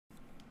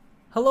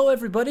Hello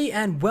everybody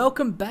and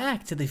welcome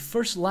back to the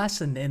first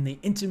lesson in the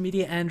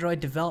Intermediate Android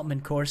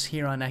Development course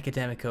here on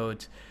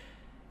AcademiCode.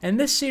 In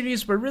this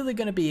series we're really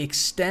going to be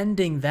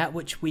extending that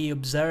which we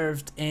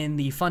observed in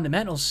the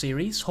Fundamentals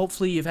series.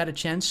 Hopefully you've had a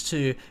chance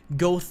to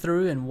go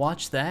through and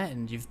watch that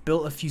and you've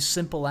built a few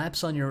simple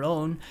apps on your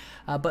own.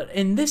 But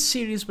in this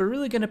series we're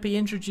really going to be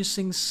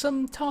introducing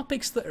some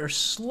topics that are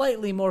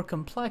slightly more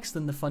complex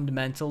than the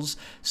fundamentals,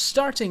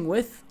 starting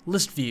with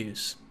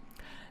ListViews.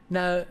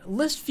 Now,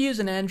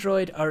 ListViews in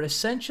Android are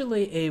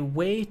essentially a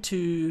way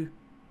to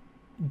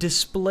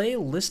display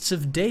lists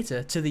of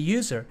data to the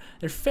user.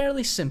 They're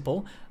fairly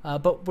simple,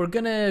 but we're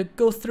going to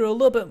go through a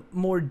little bit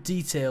more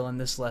detail in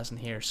this lesson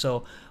here.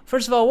 So,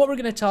 first of all, what we're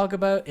going to talk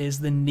about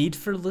is the need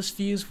for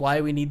ListViews,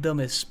 why we need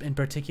them,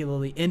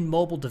 particularly in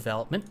mobile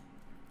development.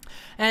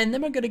 And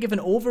then we're going to give an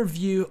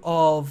overview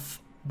of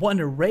what an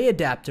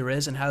ArrayAdapter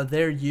is and how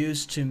they're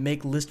used to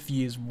make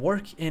ListViews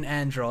work in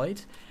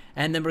Android.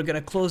 And then we're going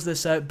to close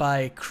this out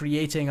by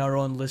creating our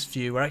own list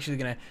view. We're actually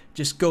going to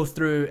just go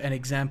through an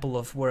example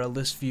of where a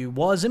list view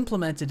was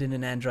implemented in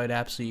an Android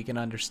app so you can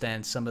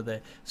understand some of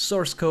the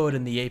source code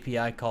and the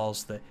API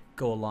calls that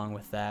go along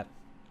with that.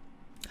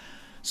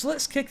 So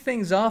let's kick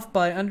things off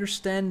by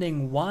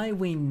understanding why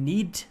we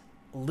need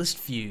list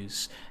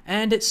views.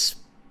 And it's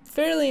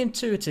fairly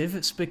intuitive.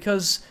 It's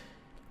because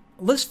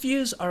list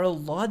views are a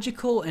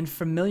logical and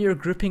familiar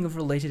grouping of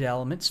related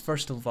elements,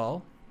 first of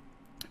all.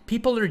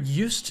 People are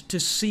used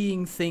to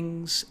seeing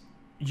things,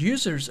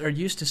 users are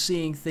used to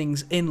seeing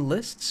things in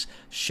lists,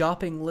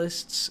 shopping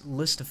lists,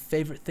 list of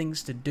favorite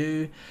things to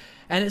do,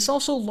 and it's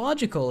also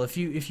logical. If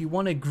you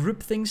want to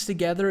group things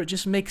together, it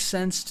just makes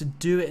sense to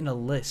do it in a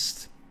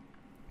list.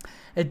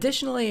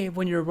 Additionally,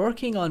 when you're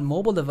working on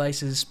mobile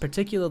devices,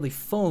 particularly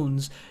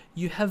phones,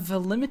 you have a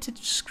limited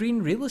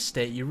screen real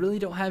estate. You really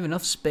don't have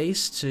enough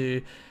space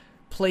to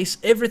place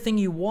everything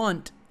you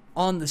want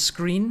on the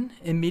screen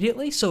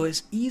immediately, so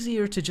it's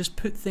easier to just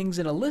put things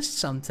in a list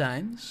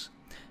sometimes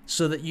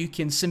so that you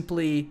can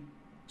simply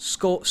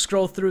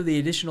scroll through the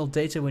additional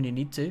data when you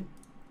need to.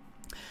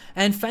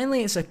 And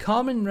finally, it's a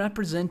common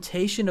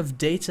representation of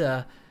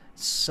data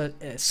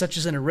such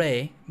as an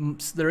array.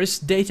 There is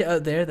data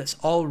out there that's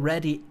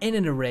already in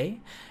an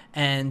array,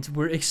 and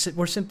we're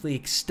simply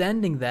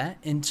extending that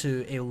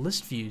into a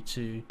list view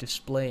to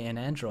display in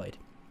Android.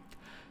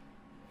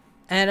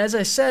 And as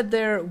I said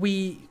there,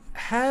 we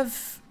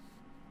have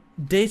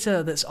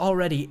data that's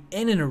already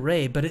in an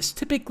array, but it's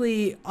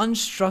typically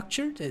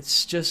unstructured.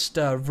 It's just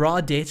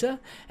raw data,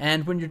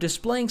 and when you're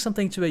displaying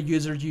something to a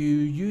user, you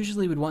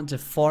usually would want to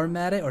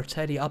format it or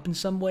tidy up in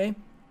some way,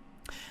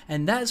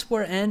 and that's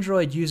where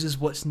Android uses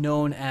what's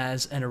known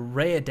as an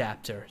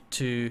ArrayAdapter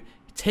to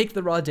take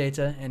the raw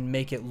data and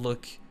make it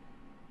look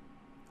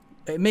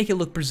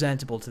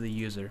presentable to the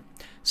user.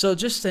 So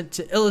just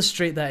to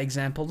illustrate that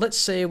example, let's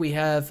say we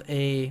have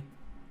a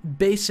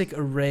basic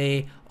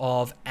array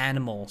of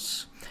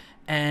animals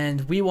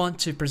and we want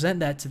to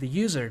present that to the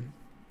user.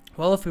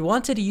 Well, if we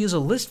wanted to use a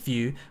list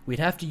view, we'd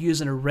have to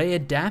use an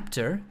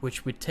ArrayAdapter,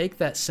 which would take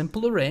that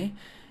simple array,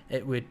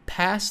 it would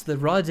pass the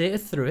raw data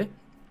through it,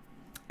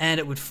 and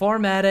it would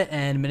format it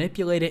and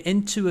manipulate it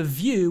into a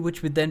view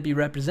which would then be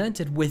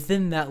represented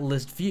within that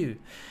list view.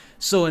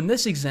 So in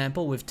this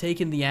example, we've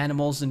taken the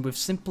animals and we've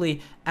simply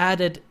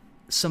added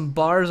some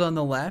bars on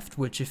the left,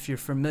 which if you're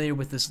familiar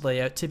with this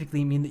layout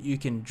typically mean that you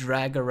can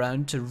drag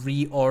around to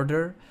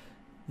reorder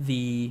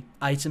the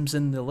items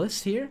in the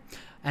list here,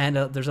 and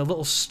there's a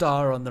little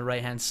star on the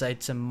right hand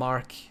side to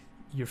mark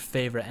your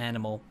favorite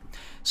animal.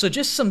 So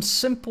just some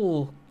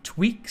simple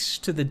tweaks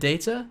to the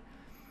data,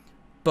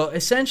 but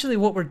essentially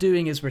what we're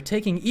doing is we're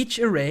taking each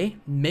array,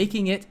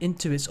 making it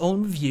into its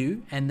own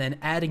view, and then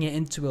adding it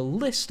into a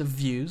list of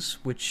views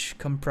which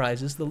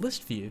comprises the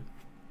list view.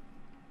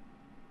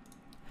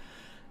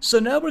 So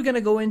now we're going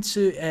to go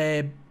into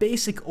a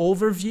basic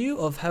overview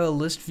of how a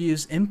list view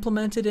is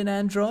implemented in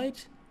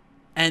Android,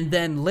 and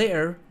then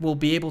later we'll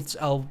be able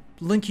to, I'll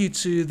link you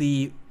to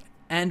the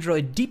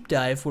Android deep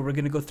dive where we're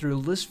going to go through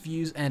list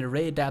views and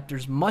array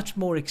adapters much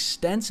more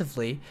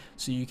extensively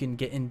so you can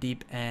get in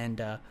deep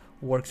and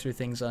work through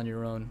things on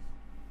your own.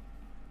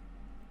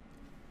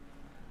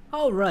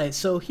 Alright,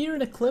 so here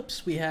in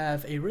Eclipse we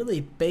have a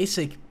really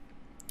basic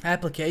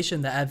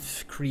application that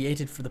I've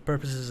created for the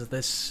purposes of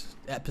this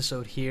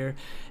episode here,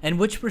 in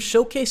which we're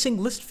showcasing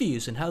list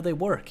views and how they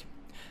work.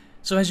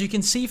 So as you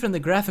can see from the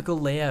graphical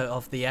layout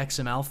of the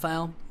XML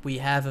file, we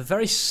have a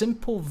very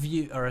simple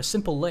view, or a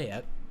simple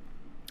layout,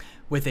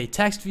 with a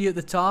text view at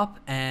the top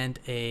and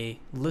a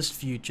list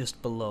view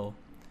just below.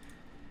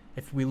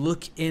 If we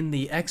look in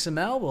the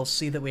XML, we'll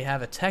see that we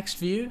have a text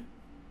view,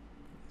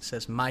 it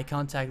says My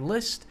Contact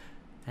List,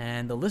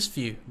 and the list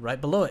view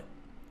right below it.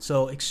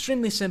 So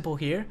extremely simple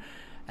here.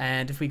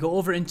 And if we go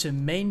over into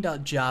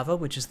main.java,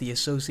 which is the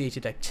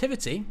associated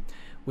activity,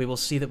 we will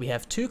see that we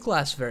have two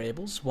class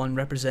variables, one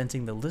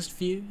representing the list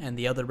view and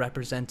the other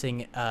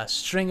representing a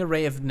string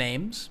array of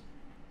names.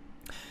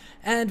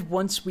 And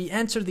once we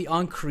enter the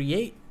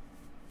onCreate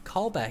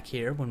callback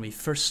here, when we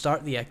first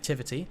start the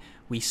activity,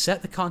 we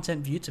set the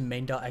content view to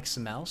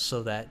main.xml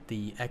so that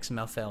the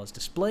XML file is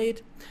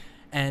displayed,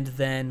 and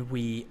then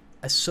we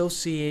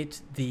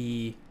associate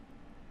the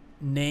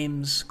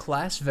names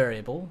class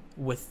variable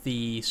with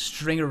the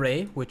string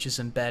array, which is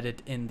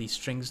embedded in the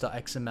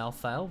strings.xml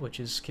file, which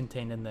is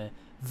contained in the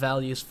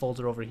values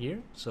folder over here.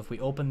 So if we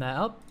open that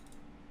up,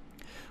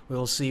 we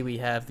will see we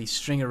have the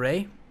string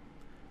array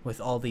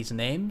with all these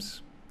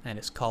names, and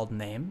it's called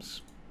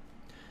names.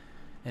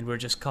 And we're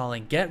just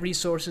calling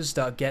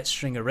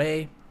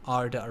getResources.getStringArray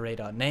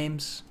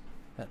r.array.names.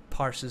 That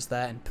parses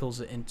that and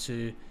pulls it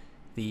into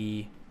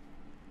the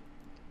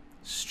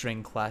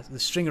string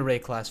array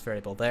class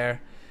variable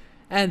there.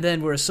 And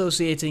then we're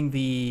associating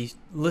the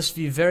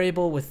ListView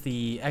variable with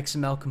the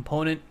XML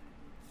component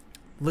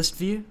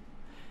ListView.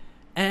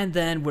 And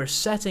then we're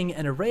setting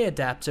an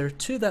ArrayAdapter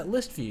to that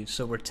ListView.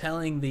 So we're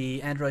telling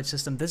the Android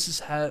system this is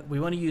how we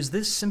want to use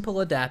this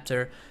simple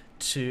adapter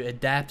to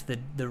adapt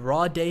the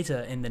raw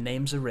data in the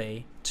names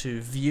array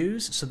to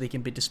views so they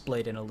can be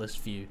displayed in a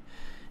list view.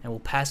 And we'll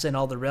pass in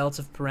all the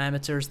relative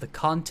parameters, the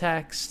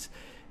context,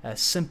 a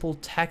simple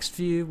text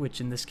view,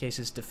 which in this case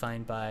is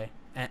defined by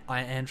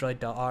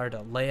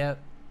android.r.layout,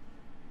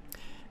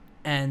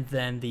 and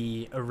then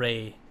the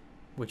array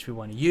which we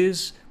want to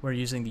use. We're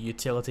using the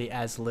utility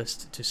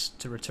asList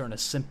to return a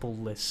simple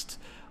list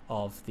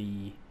of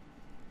the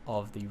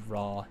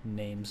raw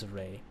names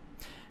array.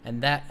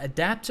 And that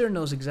adapter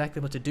knows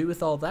exactly what to do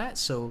with all that,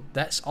 so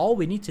that's all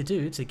we need to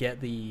do to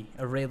get the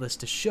array list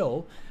to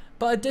show.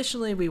 But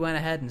additionally, we went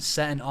ahead and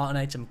set an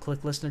on-item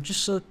click listener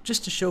just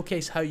to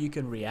showcase how you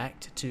can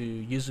react to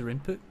user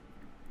input.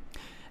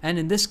 And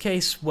in this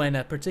case, when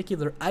a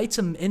particular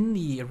item in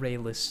the array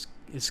list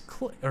is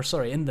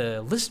in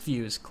the list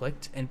view is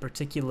clicked, in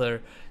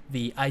particular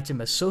the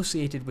item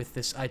associated with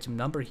this item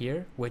number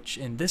here, which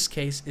in this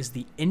case is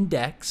the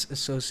index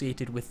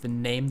associated with the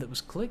name that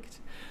was clicked,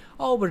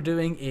 all we're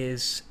doing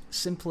is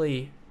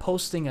simply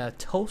posting a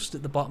toast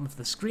at the bottom of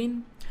the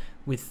screen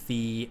with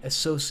the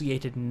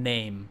associated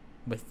name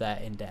with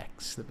that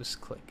index that was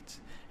clicked,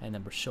 and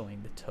then we're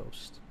showing the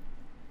toast.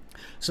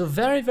 So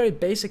very, very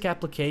basic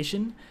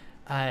application.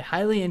 I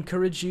highly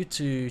encourage you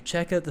to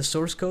check out the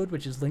source code,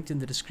 which is linked in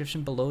the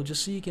description below,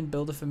 just so you can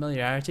build a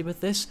familiarity with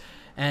this.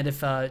 And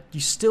if you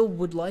still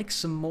would like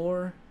some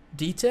more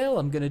detail,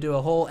 I'm going to do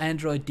a whole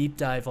Android deep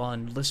dive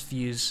on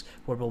ListViews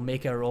where we'll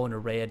make our own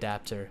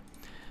ArrayAdapter.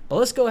 But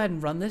let's go ahead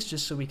and run this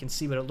just so we can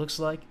see what it looks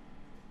like.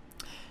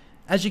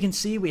 As you can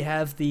see, we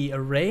have the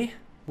array,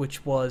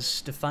 which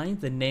was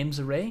defined, the names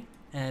array,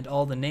 and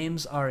all the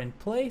names are in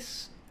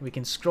place. We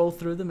can scroll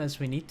through them as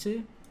we need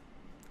to.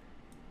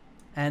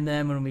 And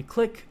then when we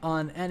click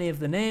on any of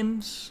the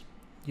names,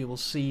 you will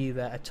see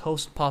that a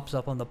toast pops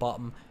up on the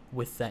bottom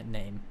with that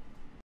name.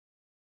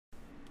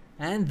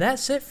 And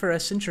that's it for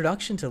this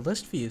introduction to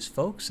ListViews,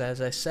 folks. As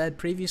I said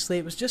previously,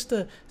 it was just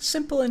a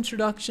simple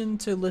introduction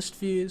to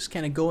ListViews,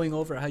 kind of going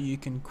over how you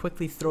can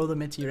quickly throw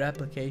them into your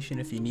application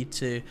if you need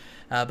to.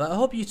 But I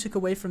hope you took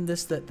away from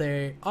this that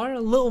they are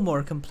a little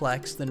more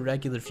complex than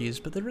regular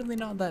views, but they're really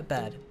not that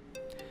bad.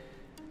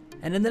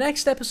 And in the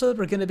next episode,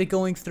 we're going to be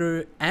going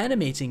through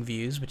animating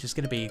views, which is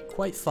going to be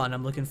quite fun.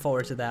 I'm looking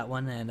forward to that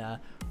one, and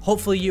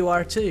hopefully you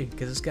are too,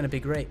 because it's going to be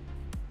great.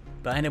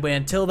 But anyway,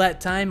 until that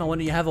time, I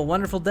want you to have a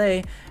wonderful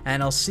day,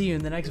 and I'll see you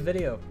in the next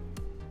video.